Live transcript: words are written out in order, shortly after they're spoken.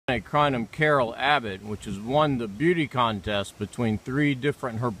A Crinum Carroll Abbott, which has won the beauty contest between 3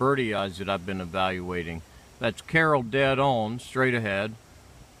 different herbertii that I've been evaluating. That's Carroll dead on, straight ahead.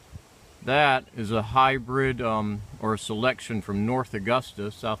 That is a hybrid or a selection from North Augusta,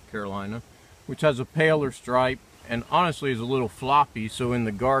 South Carolina, which has a paler stripe and honestly is a little floppy, so in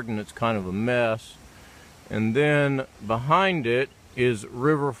the garden it's kind of a mess. And then behind it is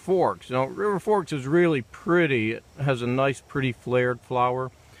River Forks. Now River Forks is really pretty. It has a nice pretty flared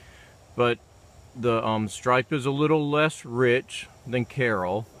flower, but the stripe is a little less rich than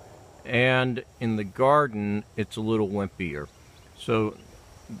Carroll, and in the garden it's a little wimpier. So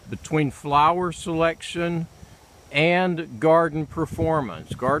between flower selection and garden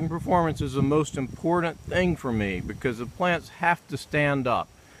performance is the most important thing for me, because the plants have to stand up.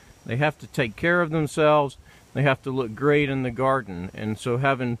 They have to take care of themselves. They have to look great in the garden. And so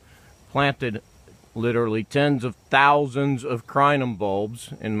having planted literally tens of thousands of Crinum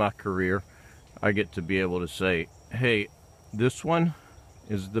bulbs in my career, I get to be able to say, hey, this one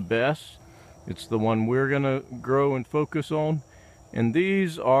is the best. It's the one we're gonna grow and focus on. And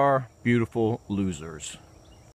these are beautiful losers.